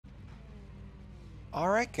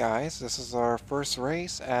Alright guys, this is our first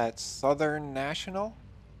race at Southern National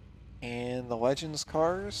in the Legends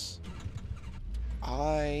cars.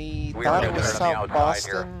 I We are thought it going was to start South on the outside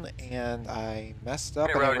here. Boston and I messed up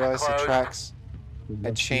Pit and I road is realized the closed. tracks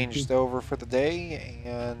had changed over for the day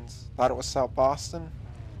and thought it was South Boston.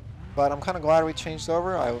 But I'm kind of glad we changed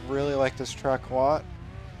over. I really like this track a lot.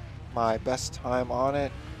 My best time on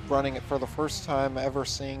it, running it for the first time ever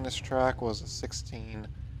seeing this track, was a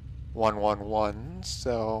 16.111.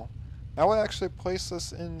 So that would actually place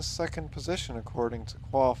us in second position according to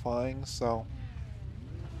qualifying. So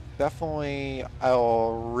definitely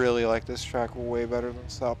I'll really like this track way better than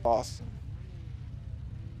South Boston.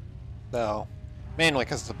 So mainly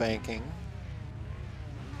because of the banking.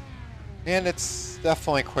 And it's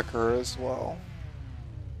definitely quicker as well.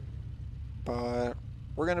 But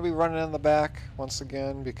we're going to be running in the back once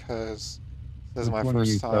again because this is my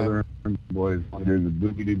first time. Southern boys want to do the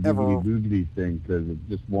boogity boogity boogity thing because it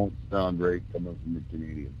just won't sound right coming from the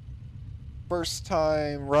Canadian. First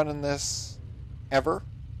time running this ever,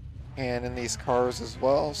 and in these cars as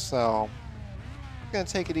well, so I'm going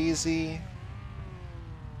to take it easy,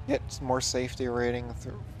 get some more safety rating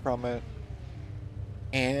from it,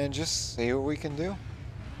 and just see what we can do.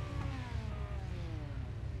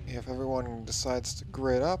 If everyone decides to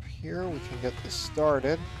grid up here, we can get this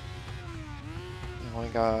started. We only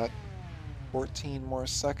got 14 more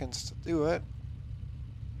seconds to do it.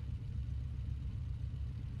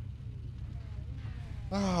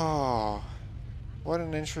 Oh, what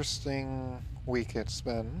an interesting week it's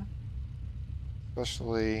been,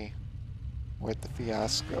 especially with the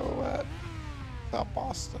fiasco at South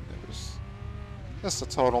Boston. It was just a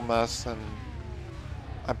total mess, and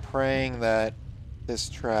I'm praying that this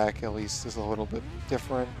track at least is a little bit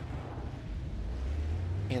different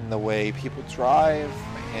in the way people drive,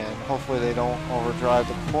 and hopefully they don't overdrive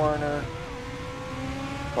the corner,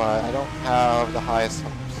 but I don't have the highest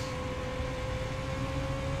hopes.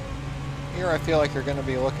 Here I feel like you're going to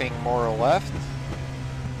be looking more left,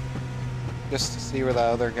 just to see where the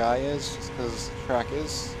other guy is, just because the track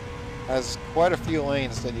has quite a few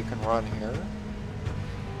lanes that you can run here.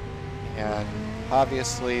 And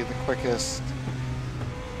obviously the quickest,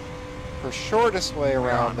 or shortest way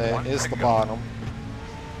around it is the bottom,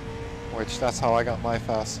 which that's how I got my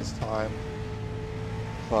fastest time.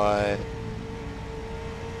 But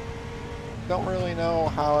don't really know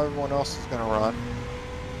how everyone else is going to run.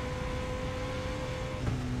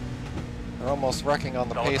 They're almost wrecking on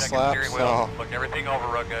the pace lap, so looking everything over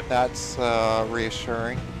real good. That's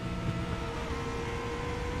reassuring.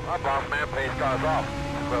 Our boss man, pace cars off.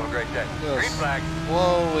 Have a great day. Green flag.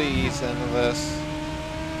 Slowly ease into this.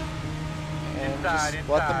 And Inside, just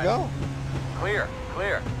let them go. Clear.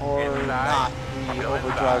 Or inside. not. He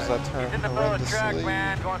overdrives that turn He's in the middle of the track, horrendously.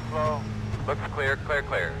 man. Going slow. Looks clear.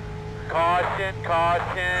 Caution.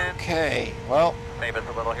 Okay, well, Save us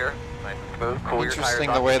a little here. Nice and smooth. Cool your tires interesting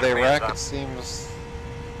off, the way get your they fans wreck. up. It seems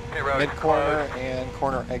Pit road is mid-corner closed. and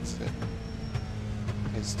corner exit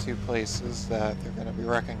is two places that they're going to be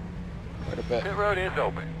wrecking quite a bit. Pit road is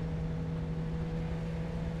open.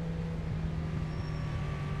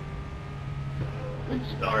 Good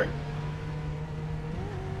start.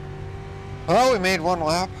 Well, we made one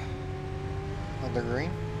lap on the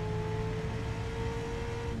green.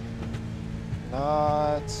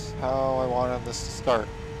 Not how I wanted this to start.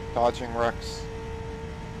 Dodging wrecks.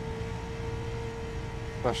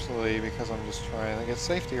 Especially because I'm just trying to get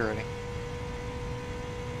safety ready.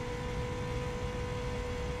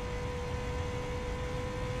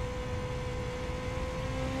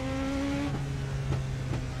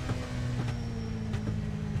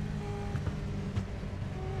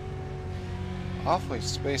 Awfully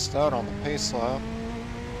spaced out on the pace lap.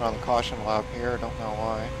 On the caution lap here, don't know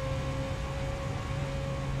why.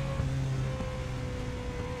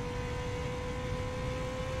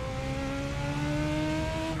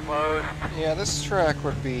 Closed. Yeah, this track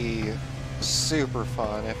would be super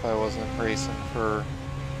fun if I wasn't racing for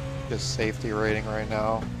just safety rating right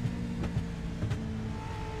now.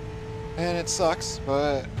 And it sucks,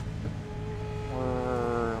 but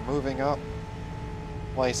we're moving up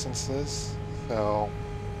licenses, so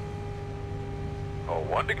Oh,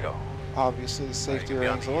 one to go. obviously the safety Right,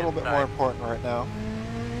 rating's a little bit more important right now.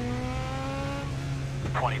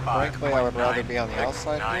 25. Frankly, I would rather be on the 6,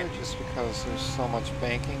 outside 9. here just because there's so much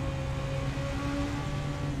banking.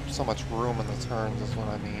 So much room in the turns is what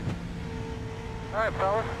I mean. All right,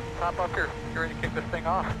 fellas, hop up here. You're ready to kick this thing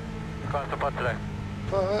off. Causing some fun today.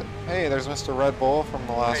 But hey, there's Mr. Red Bull from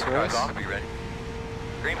the last Pace race. cars off. Be ready.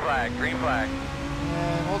 Green flag.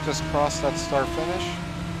 And we'll just cross that start finish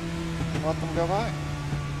and let them go by.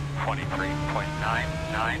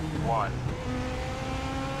 23.991.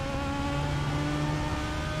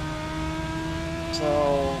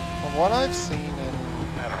 So, from what I've seen in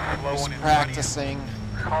just practicing,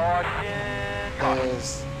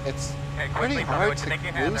 is it's pretty hard to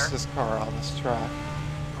lose this car on this track.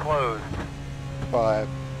 Closed. But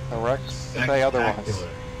the recs say otherwise.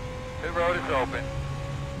 The road is open.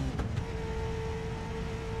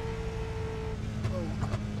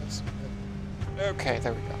 Okay,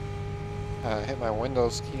 there we go. Hit my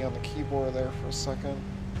Windows key on the keyboard there for a second.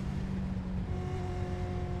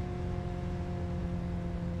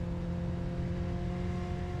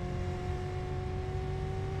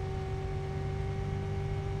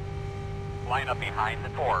 Line up behind the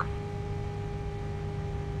 4.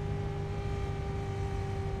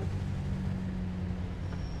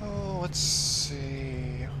 Oh, let's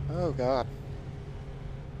see. Oh, God.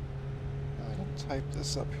 I didn't type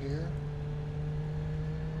this up here.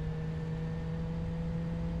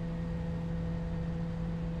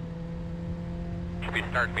 Should be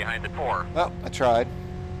starting behind the 4. Well, I tried.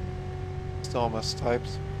 Still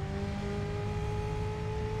mistyped.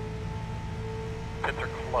 Pits are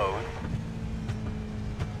closed.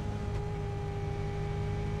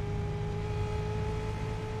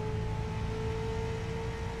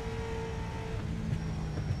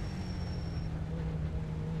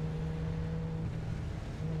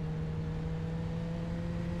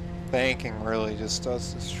 Banking really just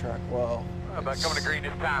does this track well. About coming to green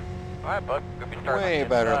this time. All right, bud. Gonna be starting Way on the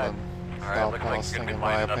better inside. than All right, style looks like costing, you're gonna in be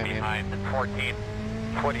my lining up opinion. behind the 14,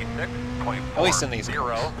 26, 24, At least in these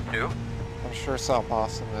 0, cars. 2. I'm sure South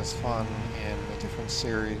Boston is fun in a different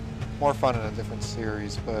series, more fun in a different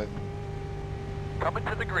series, but Coming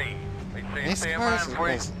to the green. Make sure you this stay in car line before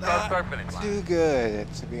you is start not finish line. too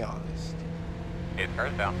good, to be honest. 8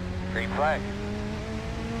 cars down. Green flag.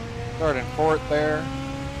 Starting fourth there.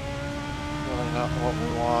 Really not what we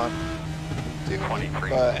want. Do but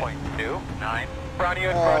 23.29. Front of you,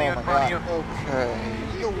 in oh front of you, in my front of God.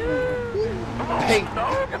 you. Okay. Hey. No.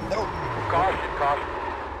 No. Caution, caution.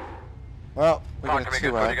 Well, we Talk got to a me,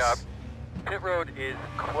 good putting up. 2X. Pit road is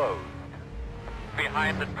closed.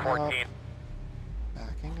 Behind the 14.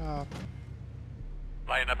 Backing up.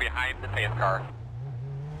 Lining up behind the pace car.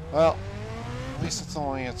 Well, at least it's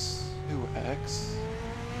only a 2X.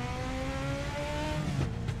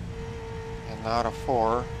 And not a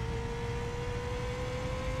 4.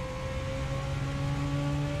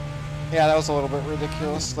 Yeah, that was a little bit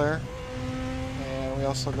ridiculous there. And we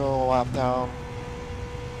also go a lap down.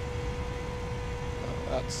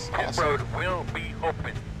 That's Pit awesome. road will be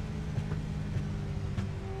open.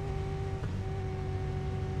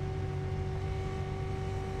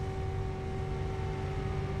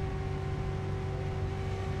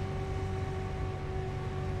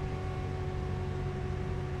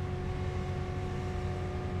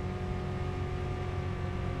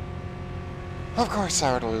 Of course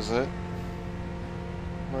I would lose it.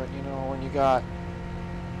 But, you know, when you got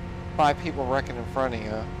 5 people wrecking in front of you,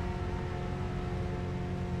 a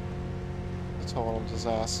total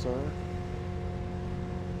disaster.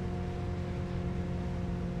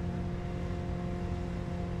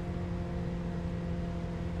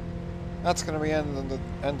 That's going to be the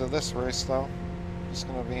end of this race, though. Just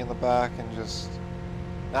going to be in the back and just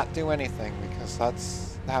not do anything, because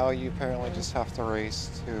that's how you apparently just have to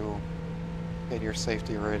race to get your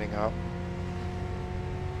safety rating up.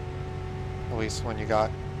 At least when you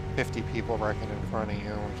got 50 people wrecking in front of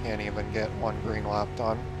you and can't even get one green lap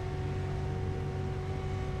done.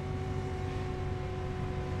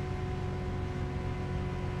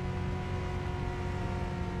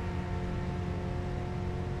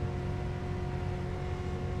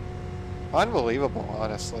 Unbelievable,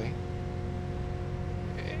 honestly.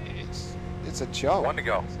 It's a joke. 1 to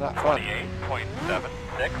go. It's not fun.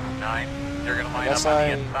 28.769. You're going to line up Guess on I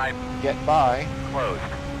the inside. get by. Closed.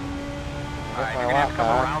 Get Alright, my you're going to have to come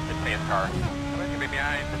lap back. around the pace car. I'm going to be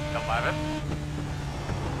behind 11.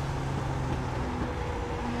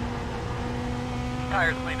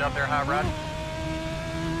 Tires cleaned up there, hot rod.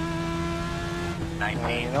 19.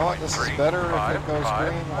 And you know what? This is better if it goes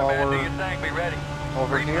green while Do we're your thing, be ready.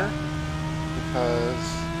 over Green here, because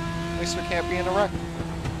at least we can't be in a wreck.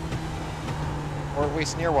 Or at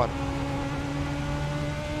least near one.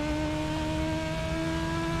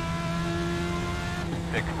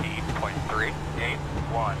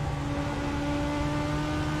 $16.381.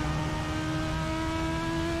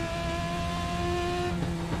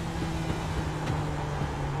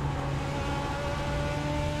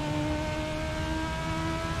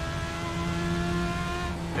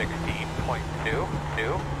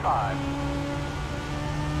 $16.225.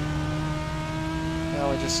 Now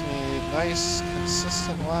we just need nice,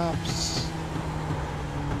 consistent laps.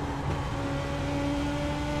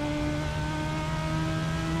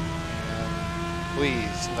 And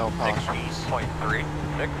please, no cautions.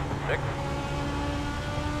 16.366.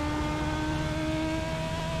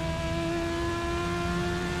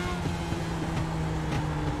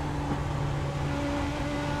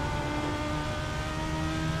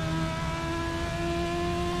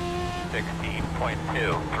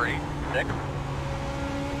 16.236.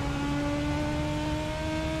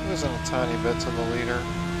 Losing a tiny bit to the leader,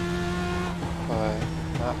 but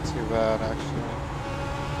not too bad actually.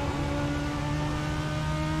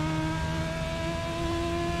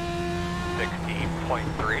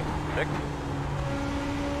 .36.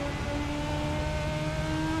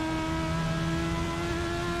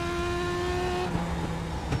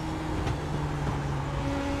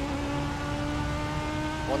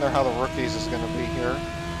 Wonder how the rookies is going to be here.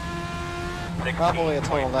 Probably a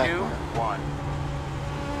total nightmare. 16.21.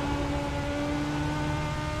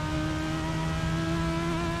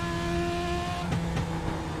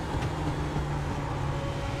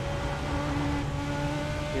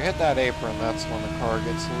 If you hit that apron, that's when the car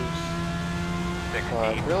gets loose.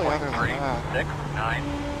 But really, other than that, 16.369.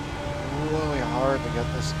 really hard to get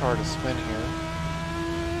this car to spin here.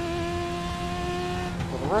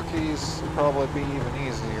 For the rookies, it'll probably be even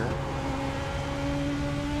easier.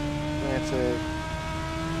 Granted,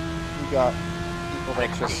 we got people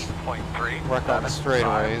that just wreck on the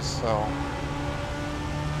straightaways, so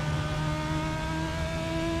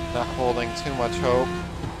not holding too much hope.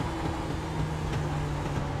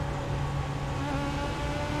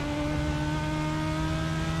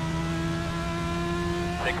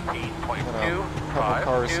 A couple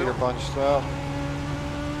cars here bunched up.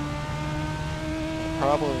 It'll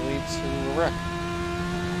probably lead to a wreck.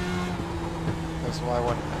 That's why I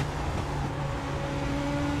wouldn't.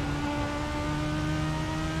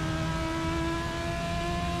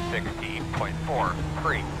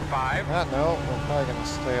 16.435. No, we're probably going to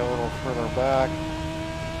stay a little further back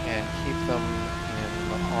and keep them in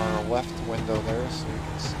our left window there so you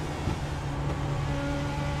can see.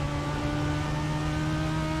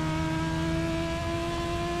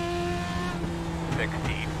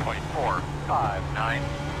 16.459.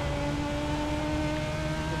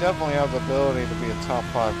 We definitely have the ability to be a top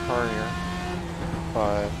 5 car here,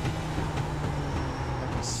 but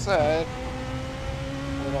like I said,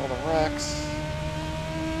 with all the wrecks,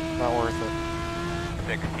 not worth it.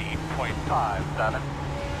 16.57.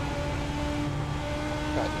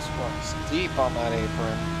 Guy just runs deep on that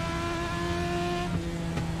apron.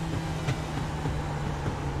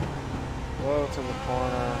 Low to the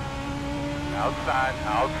corner. Outside.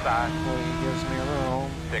 Well, he gives me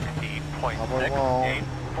room.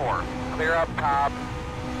 16.684. Clear up top.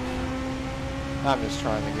 I'm just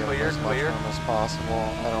trying to give him as much room as possible.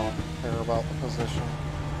 I don't care about the position.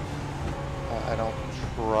 I don't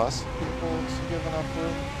trust people to give enough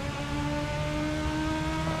room.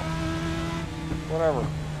 Whatever.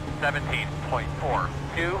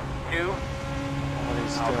 17.422. What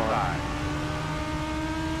he's Outside. doing.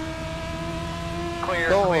 Clear,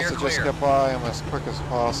 The goal clear, is to just clear. get by him as quick as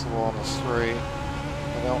possible on the straight.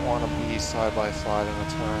 I don't want to be side by side in a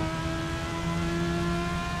turn.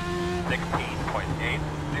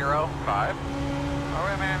 16.805. All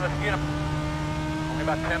right, man, let's get him. Only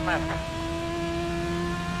about 10 left.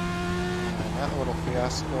 And that little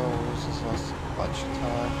fiasco loses us a bunch of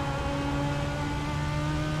time.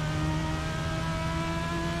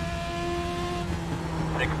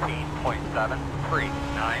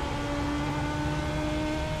 .739.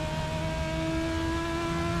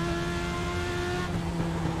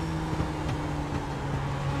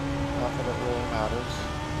 Not that it really matters.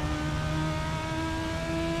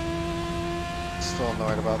 Still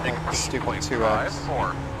annoyed about that stupid 2X.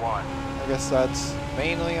 16.541. I guess that's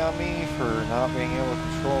mainly on me for not being able to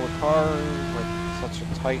control the car with such a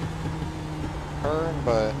tight turn,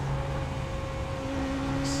 but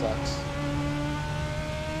it sucks.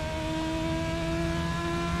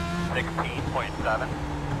 16.7.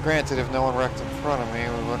 Granted, if no one wrecked in front of me,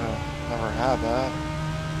 we would have never had that.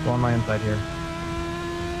 Go on my inside here.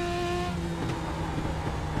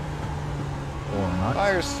 Or not.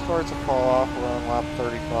 Tires start to fall off around lap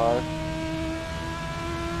 35.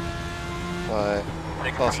 But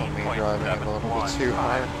it's also me driving it a little bit too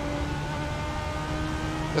hard.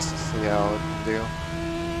 Just to see how it can do.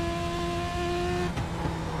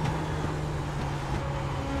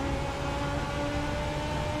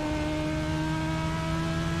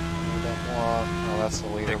 We don't want... Oh, that's the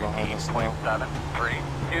leader behind us now.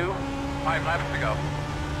 16.732. 5 laps to go.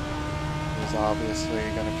 He's obviously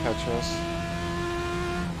going to catch us.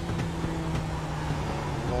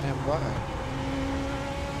 let him by.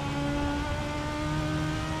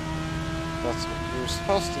 That's what you're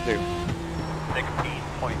supposed to do.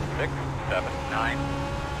 16.679.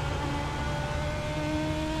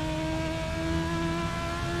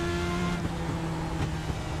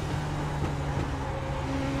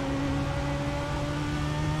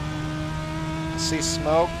 See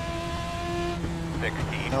smoke?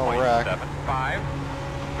 16.75.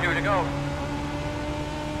 2 to go.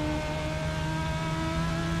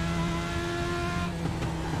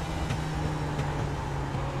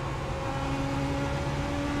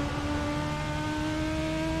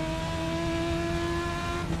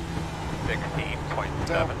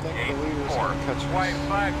 Don't think the leader's gonna catch us. White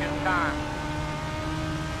flag in time.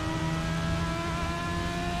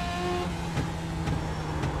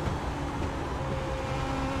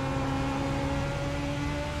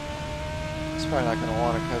 He's probably not going to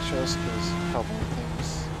want to catch us because he probably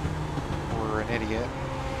thinks we're an idiot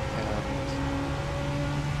and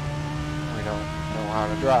we don't know how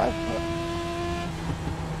to drive, but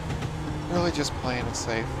really just playing it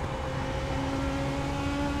safe.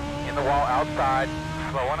 In the wall outside,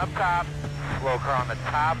 slow one up top, slow car on the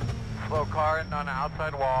top, slow car on the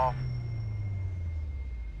outside wall.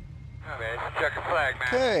 Okay, check your flag, man.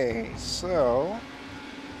 Okay, so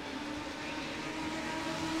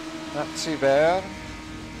not too bad.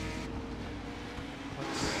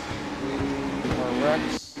 Let's see our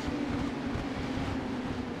wrecks.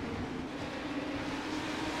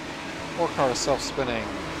 4 cars self-spinning.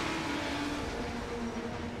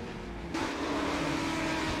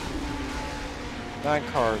 9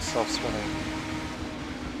 cars self-spinning.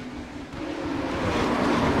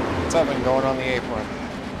 7 going on the apron.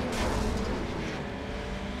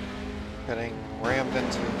 Getting rammed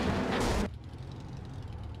into.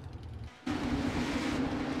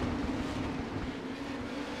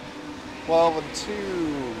 12 and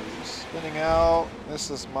 2 spinning out.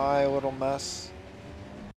 This is my little mess.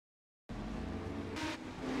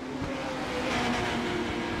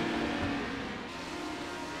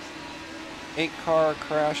 Eight car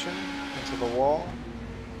crashing into the wall.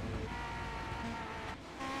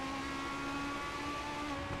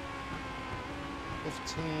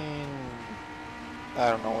 15. I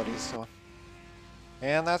don't know what he's doing.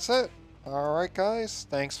 And that's it. Alright guys,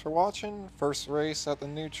 thanks for watching. First race at the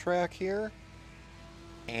new track here.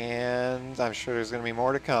 And I'm sure there's going to be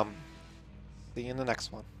more to come. See you in the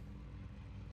next one.